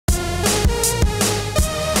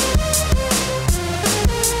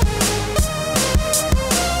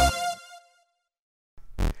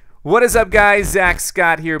What is up, guys? Zach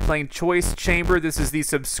Scott here playing Choice Chamber. This is the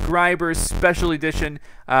subscriber special edition.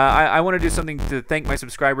 I want to do something to thank my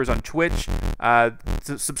subscribers on Twitch.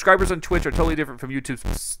 Subscribers on Twitch are totally different from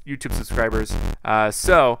YouTube subscribers.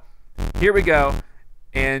 So here we go.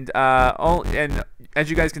 And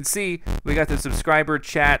as you guys can see, we got the subscriber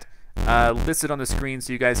chat listed on the screen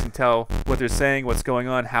so you guys can tell what they're saying, what's going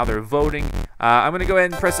on, how they're voting. I'm going to go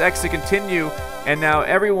ahead and press X to continue. And now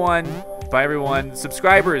by everyone,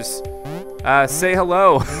 subscribers, say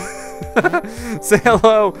hello. Say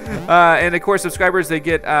hello. And of course, subscribers, they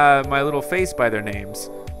get my little face by their names.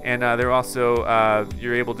 And they're also,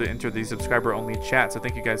 you're able to enter the subscriber-only chat. So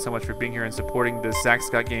thank you guys so much for being here and supporting the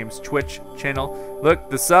ZackScottGames Twitch channel. Look,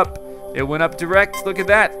 the sup, it went up direct. Look at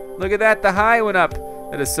that. Look at that. The high went up.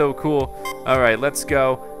 That is so cool. All right, let's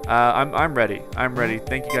go. I'm ready. I'm ready.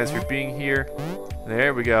 Thank you guys for being here.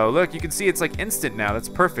 There we go. Look, you can see it's like instant now. That's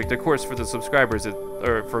perfect. Of course, for the subscribers,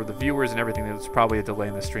 or for the viewers and everything, there's probably a delay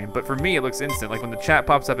in the stream. But for me, it looks instant. Like when the chat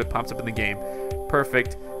pops up, it pops up in the game.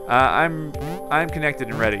 Perfect. I'm connected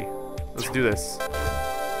and ready. Let's do this.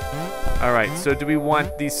 All right. So do we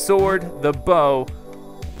want the sword, the bow,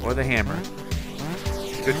 or the hammer?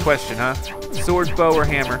 Good question, huh? Sword, bow, or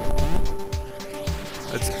hammer?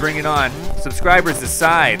 Let's bring it on. Subscribers,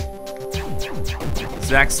 decide.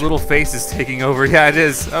 Zach's little face is taking over. Yeah, it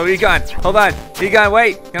is. Oh, Egon, hold on. Egon,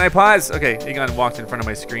 wait. Can I pause? Okay, Egon walked in front of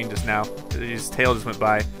my screen just now. His tail just went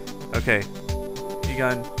by. Okay,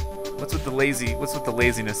 Egon, what's with the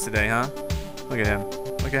laziness today, huh? Look at him.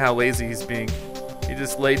 Look at how lazy he's being. He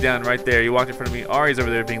just laid down right there. He walked in front of me. Ari's over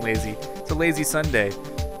there being lazy. It's a lazy Sunday.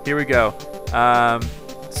 Here we go.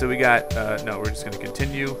 So we got. No, we're just gonna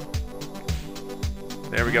continue.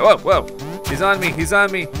 There we go. Whoa, whoa. He's on me. He's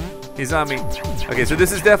on me. He's on me. Okay, so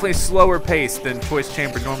this is definitely slower paced than Choice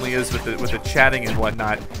Chamber normally is with the chatting and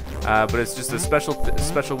whatnot. But it's just a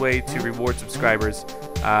special way to reward subscribers.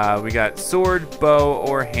 We got sword, bow,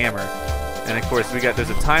 or hammer. And of course, there's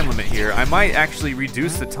a time limit here. I might actually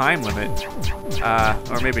reduce the time limit.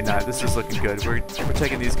 Or maybe not. This is looking good. We're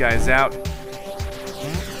taking these guys out.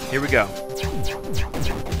 Here we go.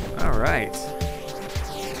 All right.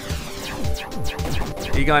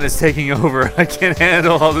 Egon is taking over. I can't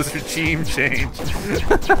handle all this regime change.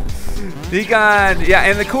 Egon, yeah,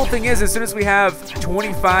 and the cool thing is, as soon as we have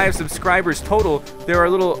 25 subscribers total, there are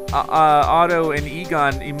little Otto and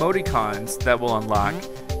Egon emoticons that will unlock,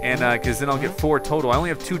 and because then I'll get 4 total. I only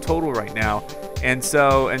have 2 total right now, and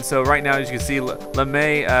so right now, as you can see,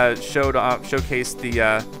 LeMay showcased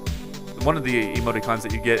the one of the emoticons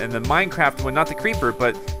that you get, and the Minecraft one, not the creeper,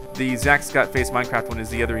 but the Zack Scott face Minecraft one is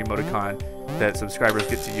the other emoticon that subscribers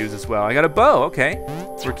get to use as well. I got a bow. Okay,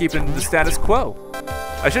 we're keeping the status quo.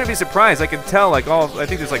 I shouldn't be surprised. I can tell, like, I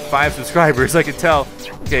think there's like 5 subscribers. I can tell.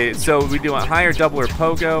 Okay, so we do a higher, double, or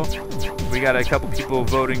pogo. We got a couple people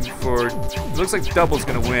voting for. It looks like double's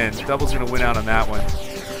gonna win. Double's gonna win out on that one.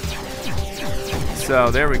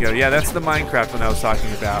 So there we go. Yeah, that's the Minecraft one I was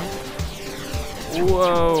talking about.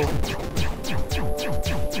 Whoa.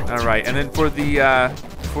 All right, and then for the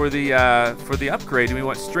upgrade, do we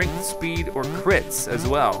want strength, speed, or crits as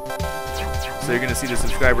well? So you're gonna see the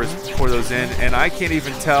subscribers pour those in, and I can't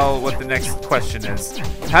even tell what the next question is.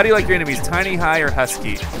 How do you like your enemies, tiny, high, or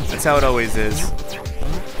husky? That's how it always is.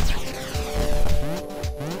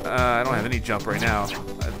 I don't have any jump right now.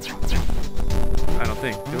 I don't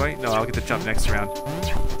think. Do I? No, I'll get the jump next round.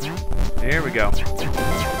 There we go.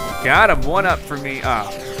 Got him. 1 up for me. I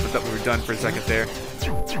thought we were done for a second there.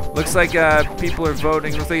 Looks like people are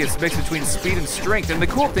voting. Looks like it's mixed between speed and strength. And the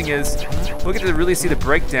cool thing is, we'll get to really see the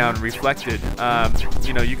breakdown reflected.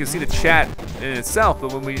 You know, you can see the chat in itself,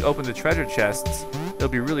 but when we open the treasure chests, it'll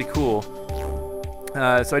be really cool.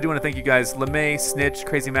 So I do want to thank you guys: LeMay, Snitch,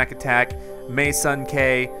 Crazy Mac Attack, May Sun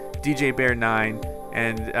K, DJ Bear 9,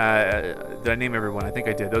 and did I name everyone? I think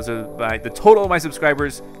I did. Those are the total of my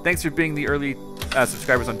subscribers. Thanks for being the early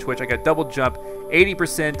subscribers on Twitch. I got double jump.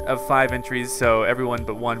 80% of 5 entries, so everyone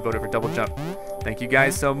but 1 voted for double jump. Thank you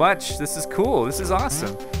guys so much. This is cool. This is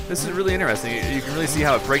awesome. This is really interesting. You can really see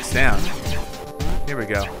how it breaks down. Here we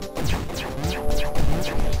go.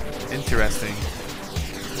 Interesting.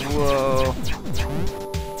 Whoa.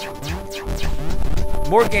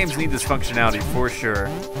 More games need this functionality for sure.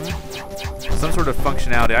 Some sort of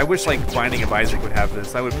functionality. I wish like Binding of Isaac would have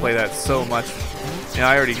this. I would play that so much. You know,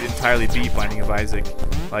 I already entirely beat Binding of Isaac,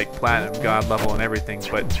 like Platinum God level and everything,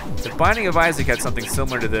 but if Binding of Isaac had something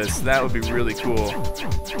similar to this, that would be really cool.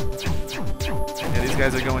 Yeah, these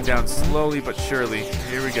guys are going down slowly but surely.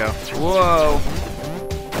 Here we go. Whoa.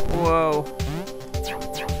 Whoa.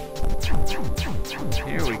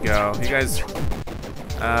 Here we go. You guys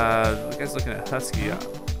looking at Husky.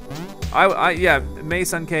 Yeah, May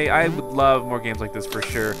Sun K, I would love more games like this for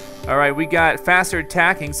sure. All right, we got faster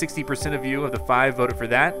attacking. 60% of you of the 5 voted for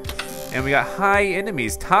that. And we got high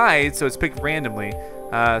enemies tied, so it's picked randomly.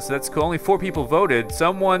 So that's cool. Only 4 people voted.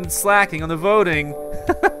 Someone slacking on the voting.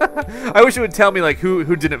 I wish it would tell me like who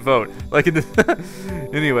didn't vote. Like in the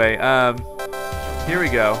anyway, here we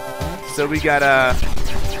go. So we got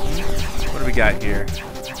what do we got here?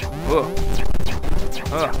 Whoa.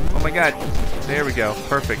 Oh my God. There we go.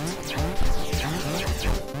 Perfect.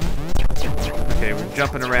 Okay, we're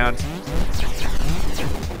jumping around.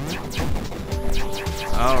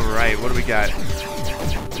 All right, what do we got?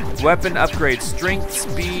 Weapon upgrade, strength,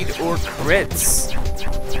 speed, or crits.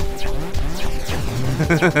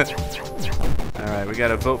 All right, we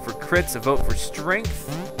got a vote for crits, a vote for strength.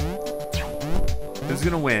 Who's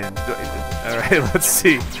gonna win? All right, let's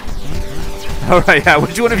see. All right, yeah,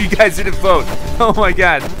 which one of you guys didn't vote? Oh my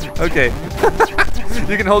God. Okay.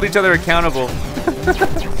 You can hold each other accountable.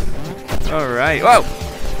 All right. Whoa.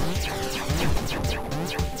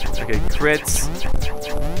 Okay, crits.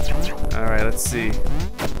 All right, let's see.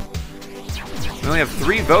 We only have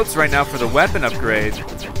 3 votes right now for the weapon upgrade.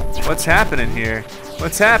 What's happening here?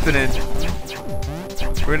 What's happening?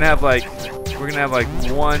 We're gonna have like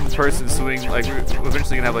one person swing. Like we're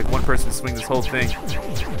eventually gonna have like one person swing this whole thing.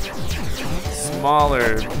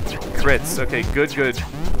 Smaller crits. Okay, good.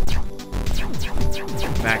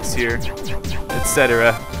 Max here,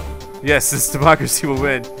 etc. Yes, this democracy will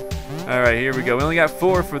win. All right, here we go. We only got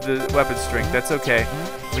 4 for the weapon strength. That's okay.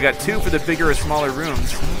 We got 2 for the bigger or smaller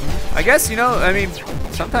rooms. I guess, you know, I mean,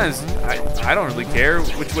 sometimes I don't really care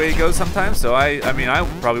which way it goes sometimes, so I mean, I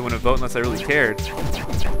probably wouldn't vote unless I really cared.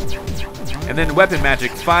 And then weapon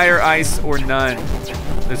magic, fire, ice, or none.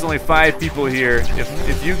 There's only 5 people here.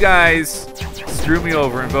 If you guys screw me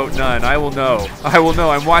over and vote none, I will know. I will know.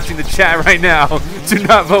 I'm watching the chat right now. Do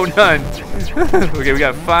not vote none. Okay, we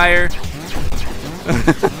got fire.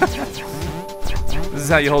 This is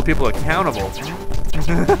how you hold people accountable.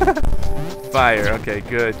 Fire. Okay,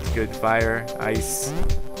 good. Fire, ice.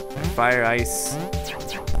 Fire, ice.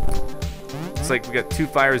 Looks like we got 2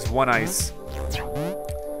 fires, 1 ice.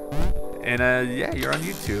 And yeah, you're on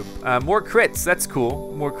YouTube. More crits. That's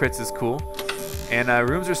cool. More crits is cool. And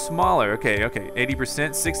rooms are smaller. Okay.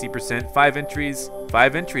 80%, 60%, 5 entries.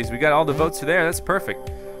 5 entries. We got all the votes for there. That's perfect.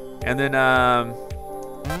 And then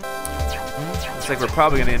looks like we're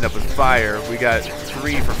probably gonna end up with fire. We got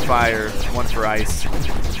 3 for fire, 1 for ice.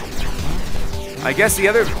 I guess the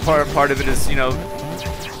other part of it is, you know,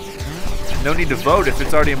 no need to vote if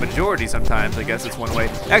it's already a majority sometimes. I guess it's one way.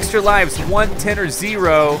 Extra lives, 1, 10, or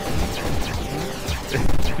 0.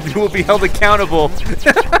 You will be held accountable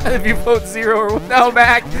if you vote 0 or no,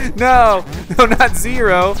 Mac. No, not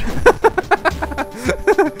 0.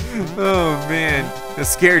 Oh man, the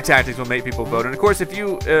scare tactics will make people vote. And of course, if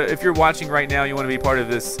you're watching right now, you want to be part of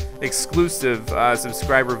this exclusive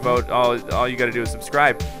subscriber vote. All you got to do is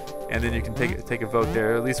subscribe, and then you can take a vote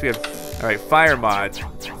there. At least we have. All right, fire mod,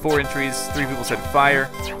 4 entries. 3 people said fire.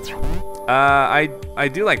 I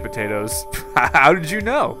do like potatoes. How did you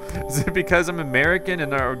know? Is it because I'm American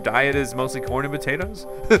and our diet is mostly corn and potatoes?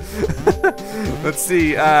 Let's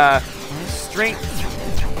see.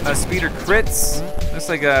 Strength, speed, or crits. Looks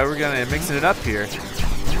like we're gonna mixing it up here.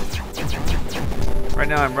 Right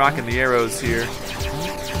now I'm rocking the arrows here.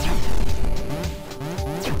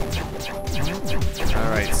 All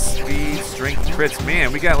right, speed, strength, crits.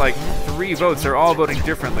 Man, we got like 3 votes. They're all voting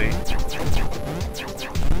differently.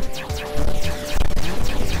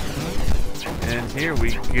 And here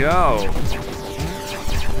we go.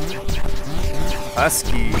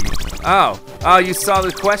 Husky. Oh, you saw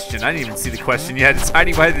the question. I didn't even see the question yet. It's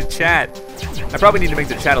hiding by the chat. I probably need to make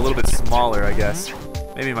the chat a little bit smaller, I guess.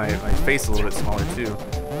 Maybe my face a little bit smaller too.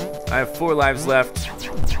 I have 4 lives left.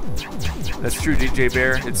 That's true, DJ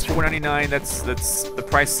Bear. It's $4.99. That's the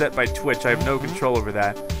price set by Twitch. I have no control over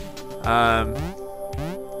that.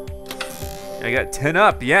 I got 10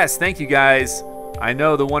 up. Yes, thank you guys. I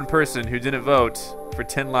know the one person who didn't vote for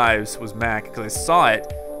 10 lives was Mac, because I saw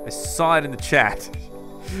it. I saw it in the chat.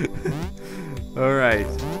 All right.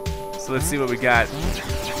 So let's see what we got.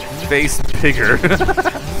 Face bigger.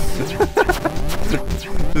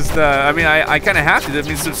 Just, I mean, I kind of have to. I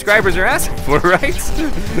mean, subscribers are asking for it, right?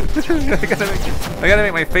 I gotta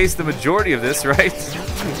make my face the majority of this, right?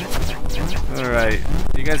 All right.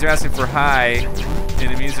 You guys are asking for high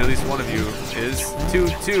enemies, or at least one of you is.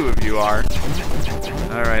 Two of you are.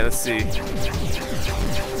 All right. Let's see.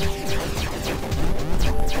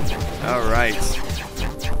 All right.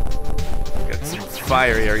 Got some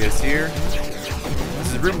fire areas here.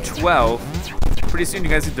 This is room 12. Pretty soon you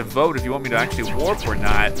guys need to vote if you want me to actually warp or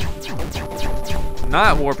not.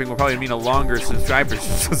 Not warping will probably mean a longer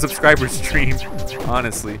subscriber stream,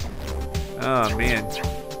 honestly. Oh, man.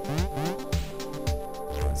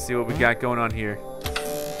 Let's see what we got going on here.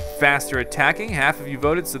 Faster attacking. Half of you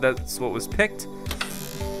voted, so that's what was picked.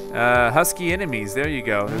 Husky enemies. There you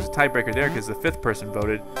go. There's a tiebreaker there because the 5th person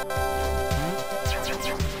voted.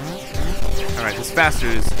 All right, this faster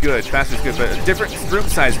is good. Faster is good, but a different room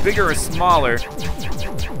size, bigger or smaller.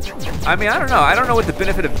 I mean, I don't know. I don't know what the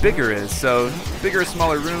benefit of bigger is. So, bigger or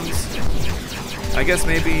smaller rooms. I guess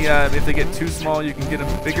maybe if they get too small, you can get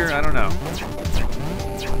them bigger. I don't know.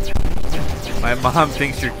 My mom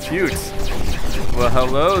thinks you're cute. Well,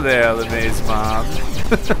 hello there, LeMay's mom.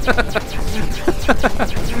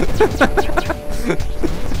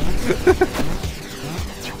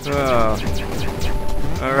 Oh.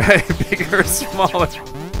 All right, bigger or smaller.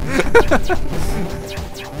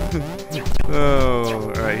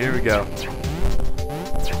 Oh, all right, here we go.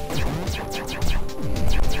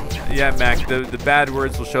 Yeah, Mac, the bad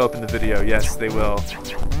words will show up in the video. Yes, they will.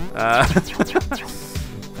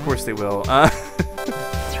 Of course they will.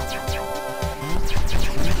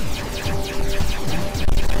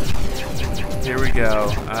 Here we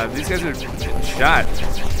go. These guys are getting shot.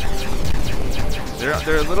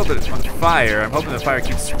 They're a little bit on fire. I'm hoping the fire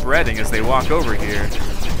keeps spreading as they walk over here.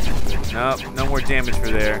 Nope, no more damage for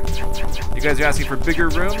there. You guys are asking for bigger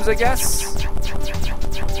rooms, I guess?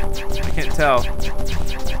 I can't tell.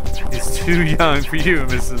 He's too young for you,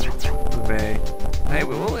 Mrs. LeMay. Hey,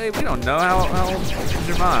 well, hey, we don't know. How old is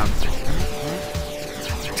your mom?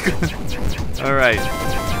 All right,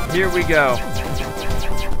 here we go.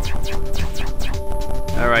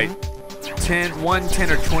 All right, 1,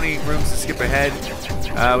 10, or 20 rooms to skip ahead.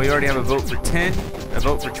 We already have a vote for 10, a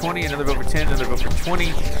vote for 20, another vote for 10, another vote for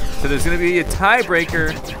 20. So there's going to be a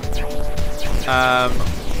tiebreaker.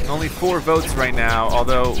 Only 4 votes right now,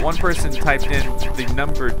 although one person typed in the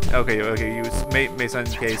number. Okay, you Mason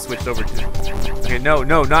K switched over to. Okay, no,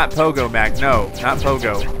 not Pogo, Mac. No, not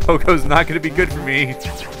Pogo. Pogo's not going to be good for me.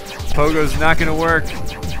 Pogo's not going to work.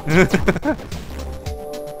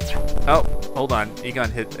 Oh, hold on.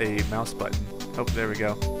 Egon hit a mouse button. Oh, there we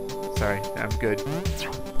go. Sorry, I'm good.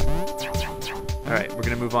 All right, we're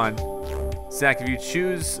going to move on. Zach, if you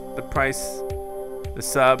choose the price, the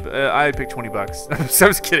sub, I picked 20 bucks. I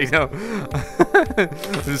was kidding, no.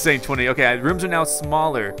 I'm just saying 20. Okay, rooms are now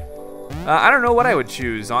smaller. I don't know what I would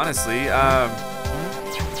choose, honestly.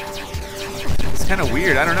 It's kind of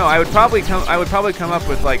weird. I don't know. I would probably come up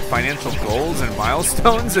with like financial goals and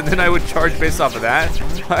milestones, and then I would charge based off of that.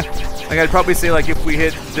 Like I'd probably say like if we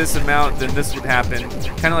hit this amount, then this would happen.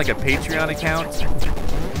 Kind of like a Patreon account.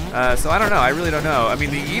 So I don't know. I really don't know. I mean,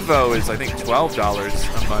 the Evo is I think $12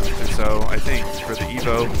 a month or so. I think for the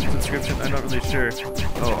Evo subscription. I'm not really sure.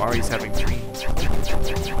 Oh, Ari's having dreams.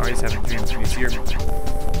 Ari's having dreams. Can you see her?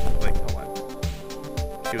 Like, hold on.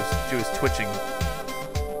 She was twitching.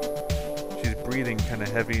 She's breathing kind of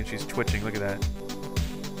heavy and she's twitching. Look at that.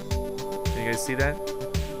 Can you guys see that?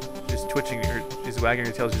 She's twitching. She's wagging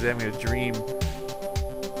her tail. She's having a dream.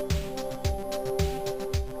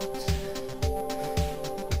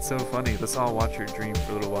 So funny. Let's all watch her dream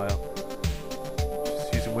for a little while.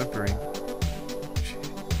 She's whimpering.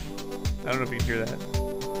 I don't know if you can hear that.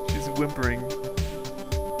 She's whimpering.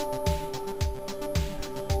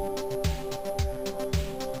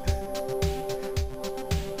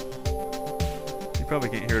 You probably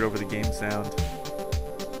can't hear it over the game sound.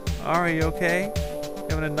 Ari, you okay?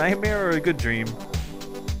 Having a nightmare or a good dream?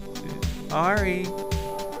 Ari.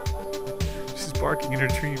 She's barking in her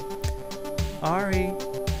dream. Ari.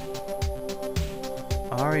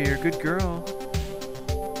 Ari, you're a good girl.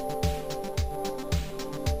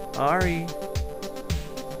 Ari.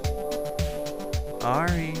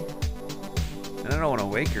 Ari. And I don't want to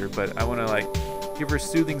wake her, but I want to like give her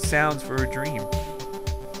soothing sounds for her dream.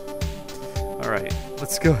 Alright,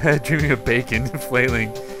 let's go ahead dreaming of bacon,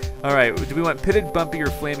 flailing. Alright, do we want pitted, bumpy, or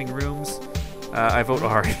flaming rooms? I vote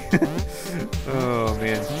Ari. Oh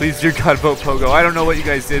man. Please, dear God, vote Pogo. I don't know what you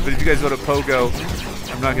guys did, but if you guys voted Pogo,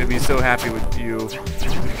 I'm not going to be so happy with you.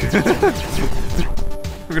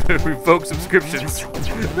 We're going to revoke subscriptions.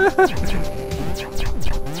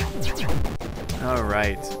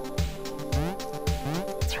 Alright.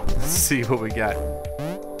 Let's see what we got.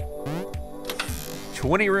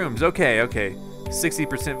 20 rooms. Okay.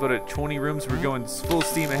 60% voted 20 rooms. We're going full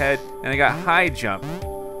steam ahead. And I got high jump.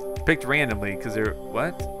 Picked randomly because they're,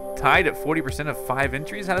 what? Tied at 40% of 5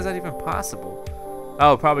 entries? How is that even possible?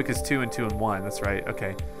 Oh, probably because 2 and 2 and 1. That's right.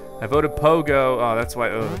 Okay. I voted Pogo. Oh, that's why.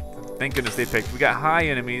 Oh, thank goodness they picked. We got high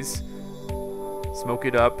enemies. Smoke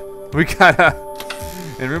it up. We got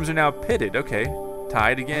and rooms are now pitted. Okay,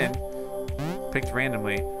 tied again. Picked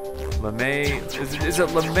randomly. LeMay. Is it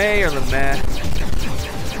LeMay or LeMay?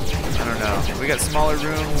 I don't know. We got smaller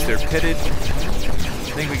rooms. They're pitted.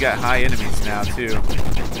 I think we got high enemies now too.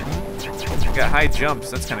 We got high jumps.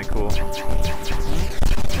 That's kind of cool.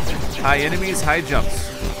 High enemies, high jumps.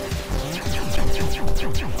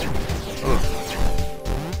 Ooh.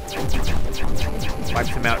 Wiped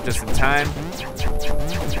him out just in time.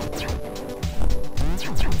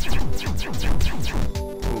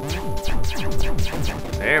 Ooh.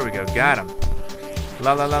 There we go. Got him.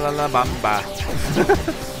 La la la la la bamba.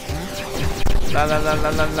 La la la la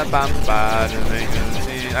la la bamba.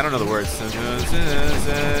 I don't know the words.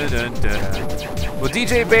 Well,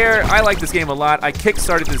 DJ Bear, I like this game a lot. I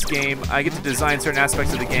kickstarted this game. I get to design certain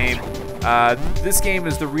aspects of the game. This game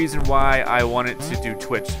is the reason why I wanted to do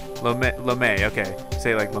Twitch. LeMay, okay.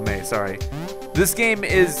 Say it like LeMay, sorry. This game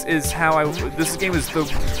is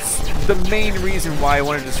the main reason why I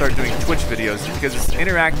wanted to start doing Twitch videos, because it's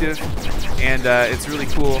interactive and it's really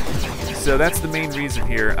cool. So that's the main reason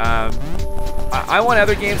here. I want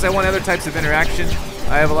other games. I want other types of interaction.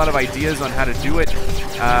 I have a lot of ideas on how to do it,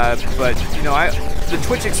 but you know, the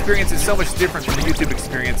Twitch experience is so much different from the YouTube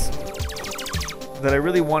experience that I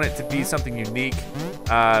really want it to be something unique.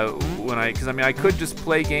 Because I mean, I could just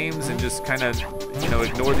play games and just kind of, you know,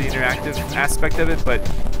 ignore the interactive aspect of it. But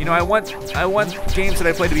you know, I want games that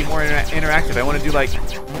I play to be more interactive. I want to do like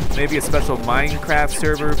maybe a special Minecraft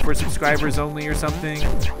server for subscribers only or something.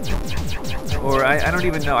 Or I don't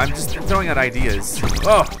even know. I'm just throwing out ideas.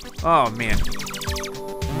 Oh man.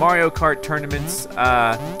 Mario Kart tournaments.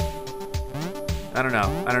 I don't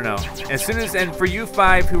know. As soon as, and for you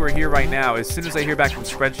 5 who are here right now, as soon as I hear back from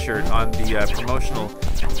Spreadshirt on the promotional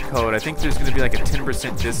code, I think there's going to be like a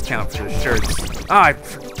 10% discount for the shirts. I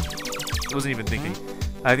wasn't even thinking.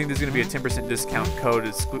 I think there's going to be a 10% discount code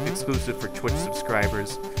exclusive for Twitch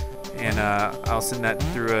subscribers, and I'll send that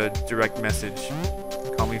through a direct message.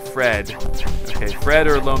 Call me Fred. Okay, Fred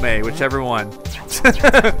or Lome, whichever one.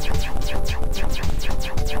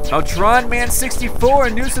 Oh, TronMan64, a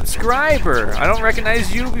new subscriber. I don't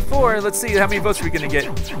recognize you before. Let's see, how many votes are we gonna get?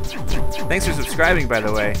 Thanks for subscribing, by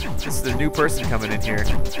the way. This is the new person coming in here.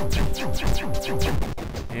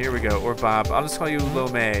 Here we go, or Bob. I'll just call you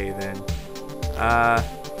Lome then.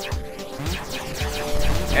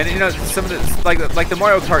 And you know, some of the like the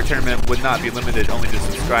Mario Kart tournament would not be limited only to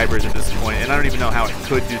subscribers at this point, and I don't even know how it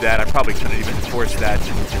could do that. I probably couldn't even enforce that.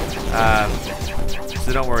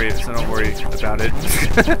 So don't worry about it.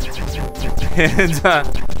 And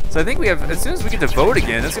so I think we have, as soon as we get to vote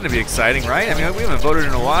again, that's going to be exciting, right? I mean, we haven't voted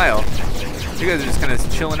in a while. You guys are just kind of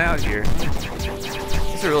chilling out here.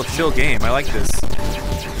 It's a real chill game. I like this.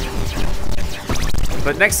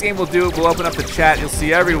 But next game we'll open up the chat. You'll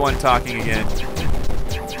see everyone talking again.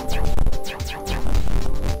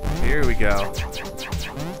 Here we go.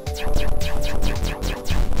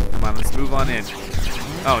 Come on, let's move on in.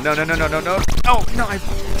 Oh, no. Oh, no, I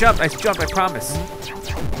jumped, I promise.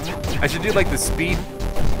 I should do like the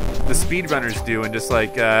speedrunners do and just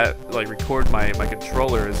like record my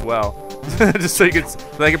controller as well. Just so you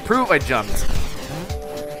can prove I jumped.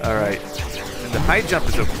 All right. And the high jump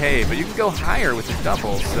is okay, but you can go higher with the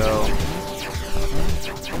double, so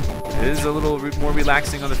it is a little more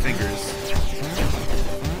relaxing on the fingers.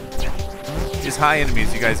 These high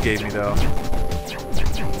enemies you guys gave me, though.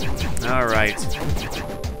 All right.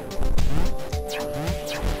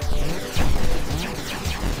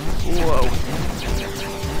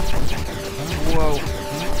 Whoa.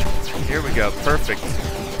 Here we go. Perfect.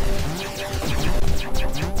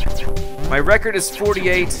 My record is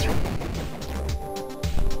 48.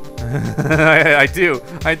 I do.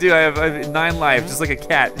 I have 9 lives, just like a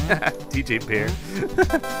cat. DJ Bear.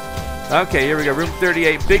 Okay, here we go. Room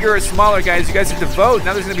 38. Bigger or smaller, guys? You guys have to vote.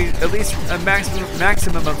 Now there's going to be at least a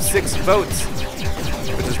maximum of 6 votes,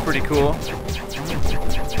 which is pretty cool.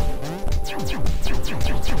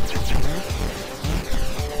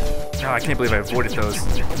 Oh, I can't believe I avoided those.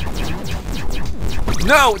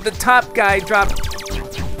 No! The top guy dropped.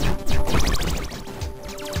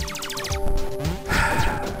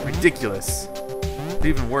 Ridiculous. It'd be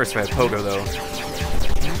even worse if I had Pogo, though.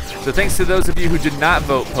 So thanks to those of you who did not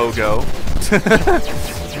vote Pogo.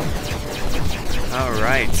 All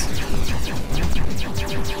right.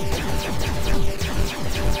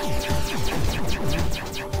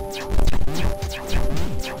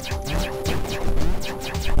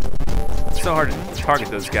 So hard to target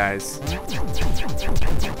those guys.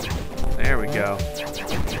 There we go.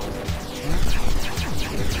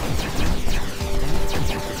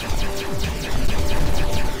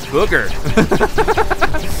 Booger.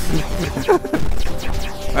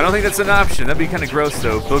 I don't think that's an option. That'd be kind of gross,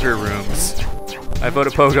 though. Booger rooms. I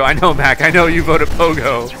voted Pogo. I know, Mac. I know you voted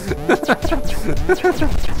Pogo.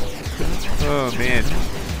 Oh, man.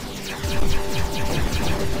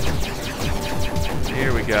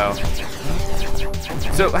 Here we go.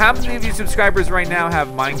 So how many of you subscribers right now have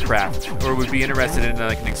Minecraft or would be interested in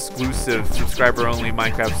like an exclusive subscriber-only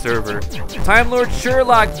Minecraft server? Time Lord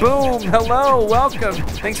Sherlock, boom, hello, welcome.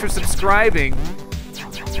 Thanks for subscribing.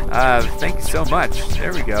 Thank you so much.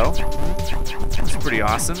 There we go. That's pretty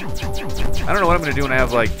awesome. I don't know what I'm gonna do when I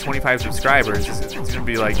have like 25 subscribers. It's gonna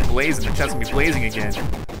be like blazing. The chat's gonna be blazing again.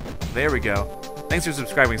 There we go. Thanks for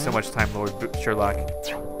subscribing so much, Time Lord Sherlock.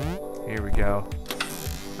 Here we go.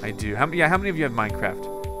 I do. How many of you have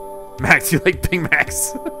Minecraft? Max, you like Big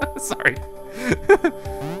Macs? Sorry.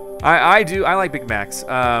 I do. I like Big Macs.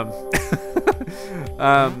 I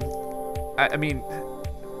mean,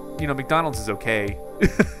 you know, McDonald's is okay,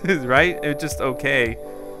 right? It's just okay.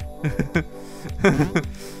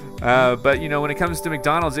 But you know, when it comes to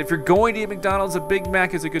McDonald's, if you're going to eat McDonald's, a Big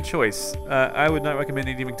Mac is a good choice. I would not recommend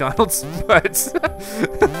eating McDonald's, but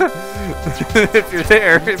if you're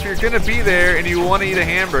there, if you're gonna be there and you want to eat a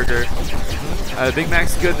hamburger, Big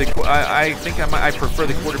Mac's good. I think I prefer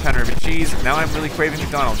the quarter pounder with cheese. Now I'm really craving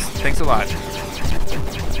McDonald's. Thanks a lot.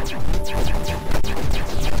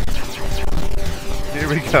 Here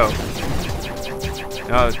we go.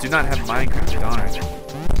 Oh, do not have Minecraft. Darn.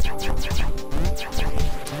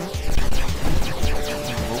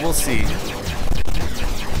 We'll see.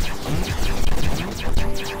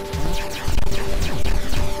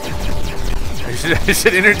 I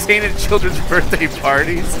should entertain at children's birthday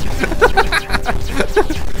parties.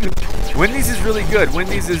 Wendy's is really good.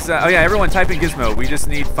 Wendy's is, oh yeah, everyone type in Gizmo. We just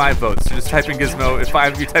need 5 votes. So just type in Gizmo. If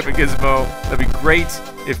 5 of you type in Gizmo, that'd be great.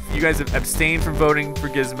 If you guys have abstained from voting for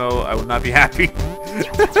Gizmo, I will not be happy.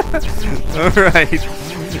 Alright.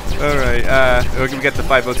 Alright, okay, we got the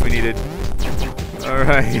 5 votes we needed.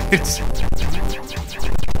 Alright.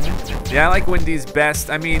 Yeah, I like Wendy's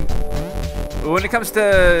best. I mean, when it comes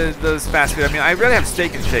to those fast food, I mean, I'd rather have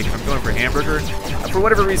Steak and Shake if I'm going for hamburger. For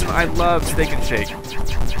whatever reason, I love Steak and Shake.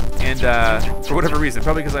 And for whatever reason,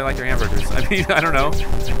 probably because I like their hamburgers. I mean, I don't know.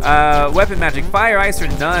 Weapon magic, fire, ice, or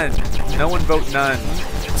none. No one vote none.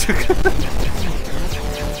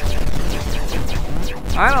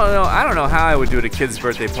 I don't know how I would do at a kid's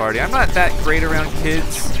birthday party. I'm not that great around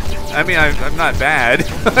kids. I mean, I'm not bad.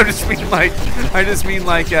 I just mean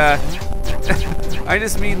like,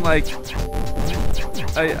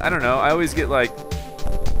 I don't know. I always get like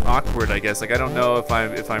awkward, I guess. Like I don't know if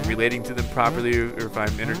I'm relating to them properly or if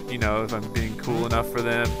I'm if I'm being cool enough for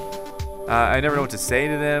them. I never know what to say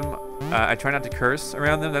to them. I try not to curse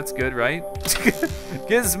around them. That's good, right?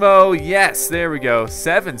 Gizmo, yes, there we go.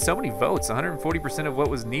 7, so many votes. 140% of what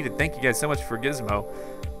was needed. Thank you guys so much for Gizmo.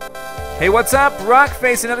 Hey, what's up,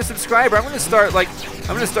 Rockface? Another subscriber. I'm gonna start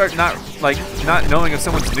not knowing if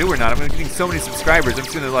someone's new or not. I'm gonna getting so many subscribers. I'm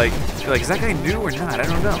just gonna be like, is that guy new or not? I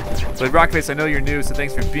don't know. But Rockface, I know you're new, so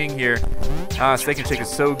thanks for being here. Steak and Shake is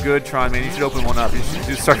so good, Tron, man. You should open one up. You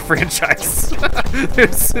should start a franchise. You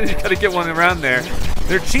gotta get one around there.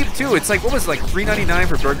 They're cheap too. It's like, what was it, like $3.99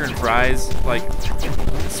 for burger and fries? Like,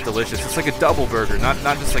 it's delicious. It's like a double burger, not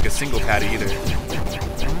just like a single patty either.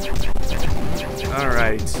 All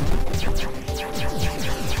right.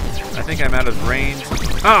 I think I'm out of range.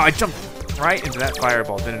 Oh, I jumped right into that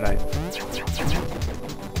fireball, didn't I?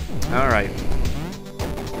 All right.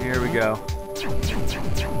 Here we go.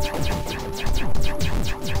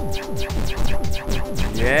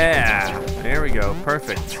 Yeah. There we go.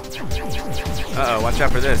 Perfect. Uh-oh, watch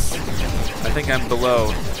out for this. I think I'm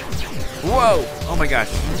below. Whoa! Oh my gosh.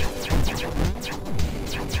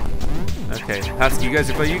 Okay, Husky,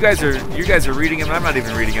 you guys are reading them. I'm not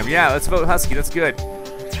even reading them. Yeah, let's vote Husky. That's good.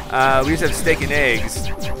 We just have steak and eggs.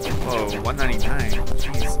 Whoa, $1.99.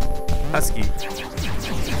 Jeez. Husky.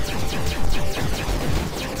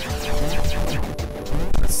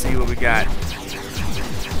 Let's see what we got.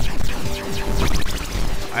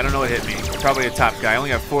 I don't know what hit me. Probably a top guy. I only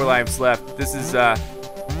have 4 lives left. This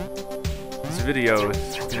video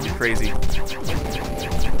is gonna be crazy.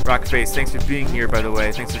 Rockface, thanks for being here, by the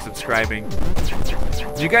way. Thanks for subscribing.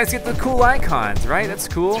 You guys get the cool icons, right? That's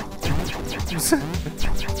cool.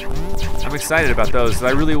 I'm excited about those.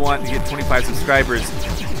 I really want to get 25 subscribers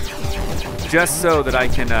just so that I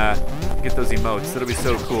can get those emotes. That'll be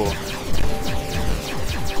so cool.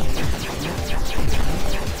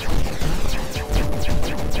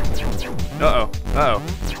 Uh-oh. Uh-oh.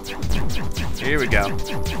 Here we go.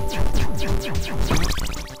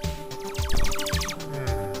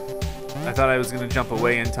 I thought I was going to jump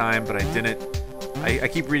away in time, but I didn't. I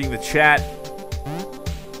keep reading the chat,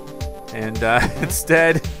 and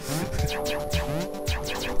instead,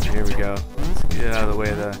 here we go. Let's get out of the way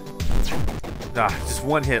of the. Just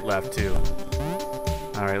one hit left too.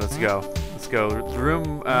 All right, let's go. Let's go.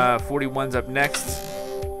 Room 41's up next.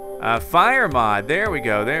 Fire mod. There we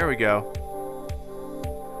go. There we go.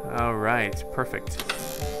 All right, perfect.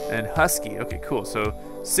 And Husky. Okay, cool. So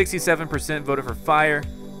 67% voted for fire,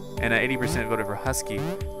 and 80% voted for Husky.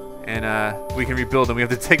 And we can rebuild them. We have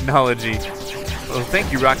the technology. Well,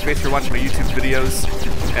 thank you, Rockface, for watching my YouTube videos,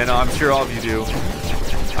 and I'm sure all of you do.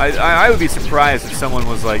 I would be surprised if someone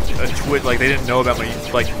was like a Twitch, like they didn't know about my,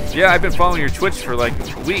 like, yeah, I've been following your Twitch for like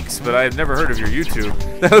weeks, but I've never heard of your YouTube.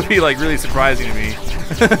 That would be like really surprising to me.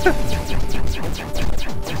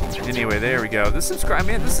 Anyway, there we go. This subscribe,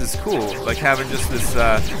 man, this is cool. Like having just this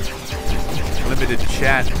limited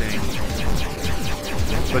chat thing.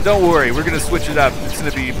 But don't worry, we're gonna switch it up. It's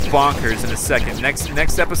gonna be bonkers in a second.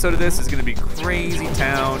 Next episode of this is gonna be crazy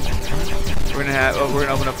town. We're gonna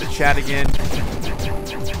open up the chat again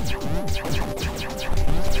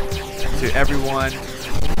to everyone.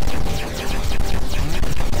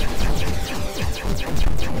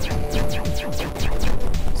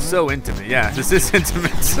 So intimate, yeah. This is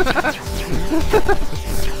intimate.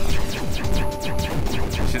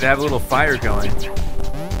 Should have a little fire going,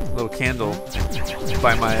 a little candle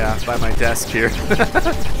by my desk here.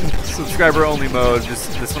 Subscriber only mode.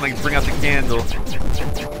 This one I can bring out the candle.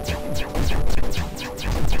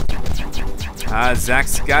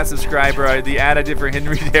 ZackScott subscriber. The ad I did for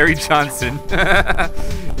Harry Johnson.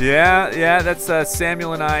 yeah, that's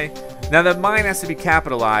Samuel and I. Now the mine has to be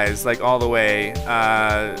capitalized, like all the way.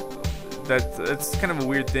 That's kind of a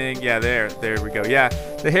weird thing. Yeah, there we go. Yeah,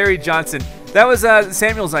 the Harry Johnson. That was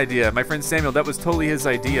Samuel's idea. My friend Samuel. That was totally his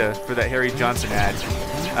idea for that Harry Johnson ad.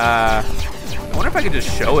 I wonder if I could just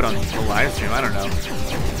show it on the live stream. I don't know.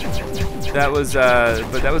 That was,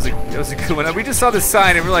 but that was a good one. We just saw the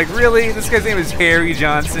sign and we're like, really? This guy's name is Harry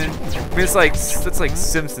Johnson. I mean, it's like that's like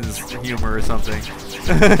Simpsons humor or something.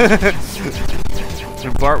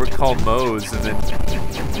 When Bart would call Mose, and then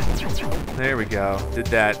there we go. Did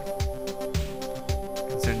that.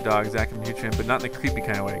 Concerned dog, Zach and Mutrin, but not in the creepy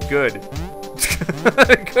kind of way. Good.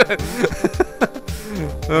 Good.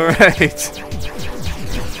 All right.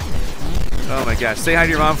 Oh my gosh! Say hi to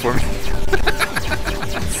your mom for me.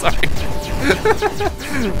 Sorry.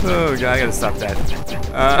 Oh god, I gotta stop that.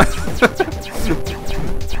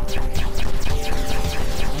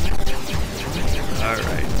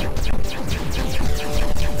 Alright.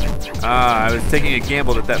 I was taking a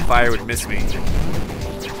gamble that fire would miss me.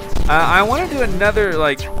 I want to do another,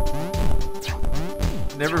 like,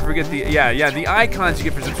 never forget the, yeah, the icons you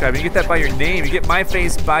get for subscribing. You get that by your name. You get my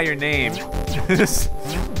face by your name.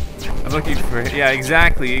 I'm looking for, yeah,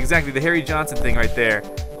 exactly, the Harry Johnson thing right there.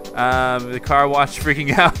 The car wash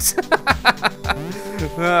freaking out.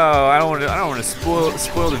 Oh, I don't want to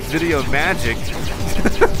spoil the video magic.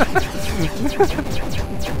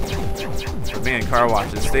 But man, car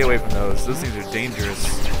washes, stay away from those. Those things are dangerous.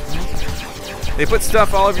 They put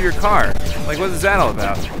stuff all over your car. Like, what is that all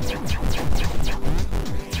about?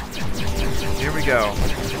 Here we go.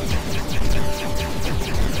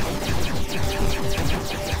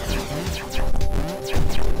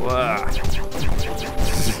 Wow.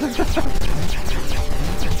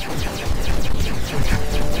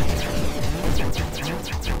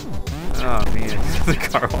 Oh man, the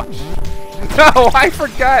car wash. No, I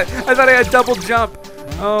forgot. I thought I had double jump.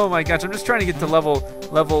 Oh my gosh, I'm just trying to get to level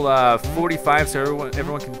 45 so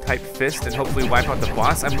everyone can type fist and hopefully wipe out the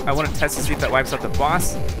boss. I want to test to see if that wipes out the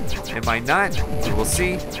boss. It might not. We'll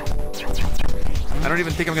see. I don't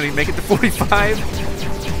even think I'm gonna make it to 45.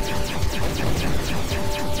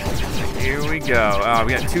 Here we go. Oh,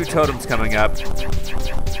 we got 2 totems coming up.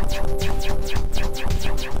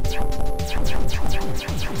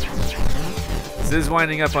 This is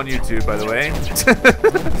winding up on YouTube, by the way.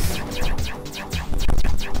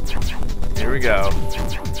 Here we go.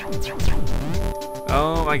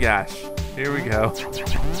 Oh my gosh. Here we go.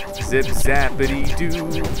 Zip zappity doo.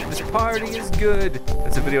 This party is good.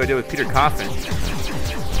 That's a video I did with Peter Coffin.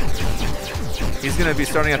 He's gonna be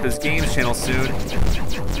starting up his games channel soon.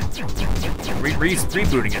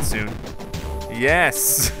 Rebooting it soon.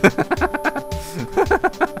 Yes.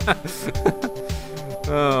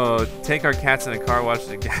 Oh, take our cats in a car wash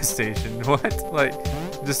at a gas station. What? Like,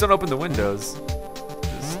 just don't open the windows.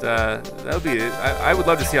 Just that would be it. I would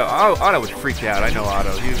love to see how Otto would freak out. I know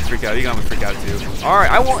Otto. He would freak out. He's gonna freak out too. Ari,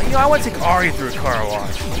 I want to take Ari through a car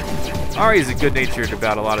wash. Ari is a good-natured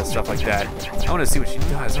about a lot of stuff like that. I want to see what she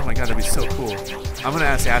does. Oh my god, that'd be so cool. I'm gonna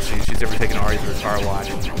ask Ashley if she's ever taken Ari through a car wash.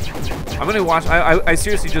 I'm gonna wash. I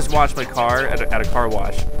seriously just washed my car at a car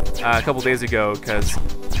wash a couple days ago because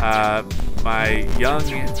my young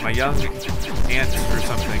aunt or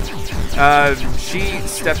something, she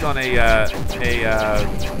stepped on a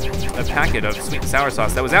packet of sweet and sour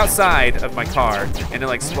sauce that was outside of my car, and it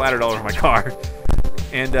like splattered all over my car.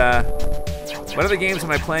 And what other games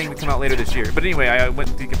am I playing that come out later this year? But anyway, I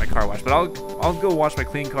went to get my car washed. But I'll go wash my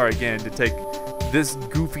clean car again to take this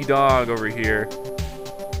goofy dog over here.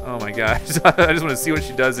 Oh my gosh, I just want to see what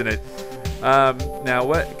she does in it. Now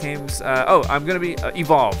what games? Oh, I'm gonna be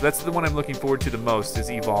Evolve. That's the one I'm looking forward to the most. Is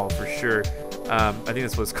Evolve for sure. I think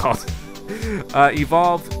that's what it's called.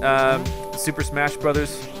 Evolve, Super Smash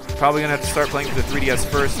Brothers. Probably gonna have to start playing for the 3DS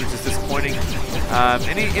first, which is disappointing.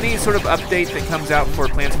 Any sort of update that comes out for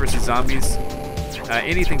Plants vs Zombies,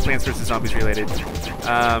 anything Plants vs Zombies related.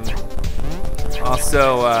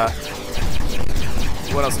 Also,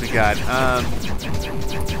 what else we got?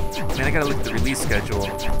 Man, I gotta look at the release schedule.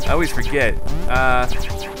 I always forget.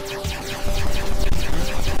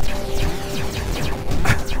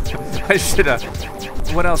 I should have.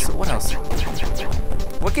 What else? What else?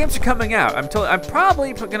 What games are coming out? I'm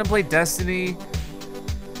probably gonna play Destiny.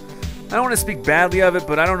 I don't want to speak badly of it,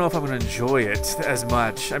 but I don't know if I'm gonna enjoy it as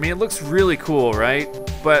much. I mean, it looks really cool, right?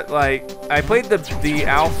 But like, I played the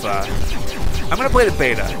alpha. I'm gonna play the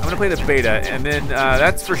beta. And then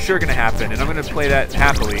that's for sure gonna happen, and I'm gonna play that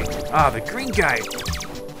happily. Ah, the green guy.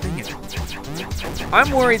 Dang it.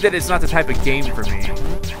 I'm worried that it's not the type of game for me.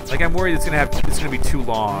 Like, I'm worried it's gonna be too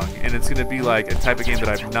long, and it's gonna be like a type of game that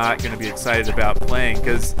I'm not gonna be excited about playing,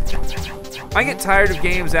 because I get tired of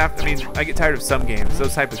games I get tired of some games,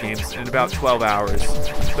 those type of games, in about 12 hours.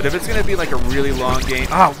 But if it's gonna be like a really long game,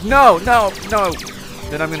 oh no,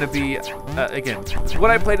 then I'm gonna be again.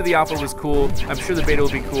 What I played of the alpha was cool. I'm sure the beta will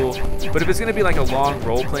be cool. But if it's gonna be like a long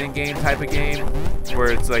role-playing game type of game,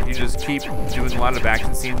 where it's like you just keep doing a lot of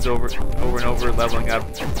action scenes over and over, leveling up,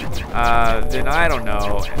 then I don't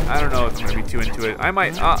know. I don't know if I'm gonna be too into it. I'll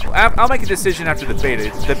make a decision after the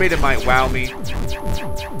beta. The beta might wow me,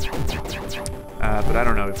 but I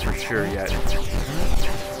don't know for sure yet.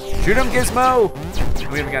 Shoot him, Gizmo!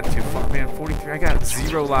 We haven't gotten too far, man. 43. I got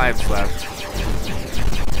 0 lives left.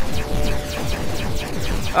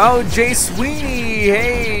 Oh, Jay Sweeney,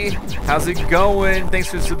 hey, how's it going? Thanks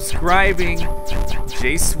for subscribing,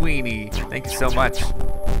 Jay Sweeney. Thank you so much.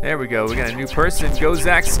 There we go. We got a new person. Go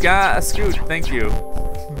ZackScottGames. Thank you,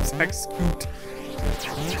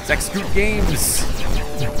 ZackScottGames.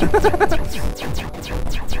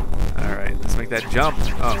 All right, let's make that jump.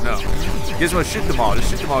 Oh no, Gizmo, shoot them all. Just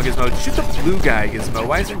shoot them all, Gizmo. Shoot the blue guy, Gizmo.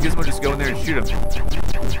 Why isn't Gizmo just go in there and shoot him?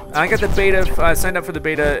 I got the beta. I signed up for the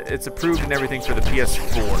beta. It's approved and everything for the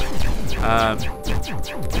PS4.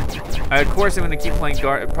 Of course, I'm going to keep playing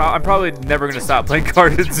I'm probably never going to stop playing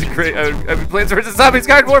Guardians and Plants vs Zombies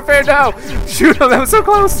Garden Warfare. No, shoot him. That was so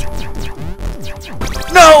close.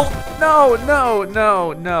 No.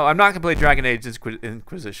 I'm not going to play Dragon Age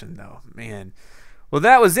Inquisition though, man. Well,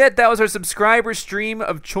 that was it. That was our subscriber stream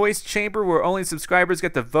of Choice Chamber, where only subscribers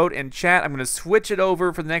get to vote and chat. I'm going to switch it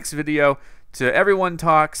over for the next video to Everyone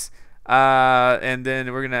Talks, and then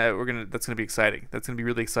that's gonna be exciting. That's gonna be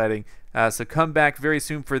really exciting. So come back very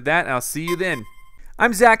soon for that, and I'll see you then.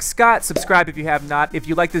 I'm Zack Scott. Subscribe if you have not. If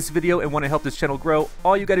you like this video and want to help this channel grow,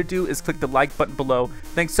 all you got to do is click the like button below.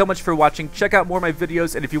 Thanks so much for watching. Check out more of my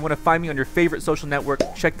videos, and if you want to find me on your favorite social network,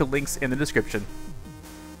 check the links in the description.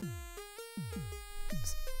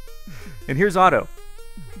 And here's Otto.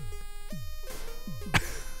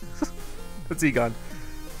 That's Egon.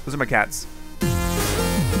 Those are my cats.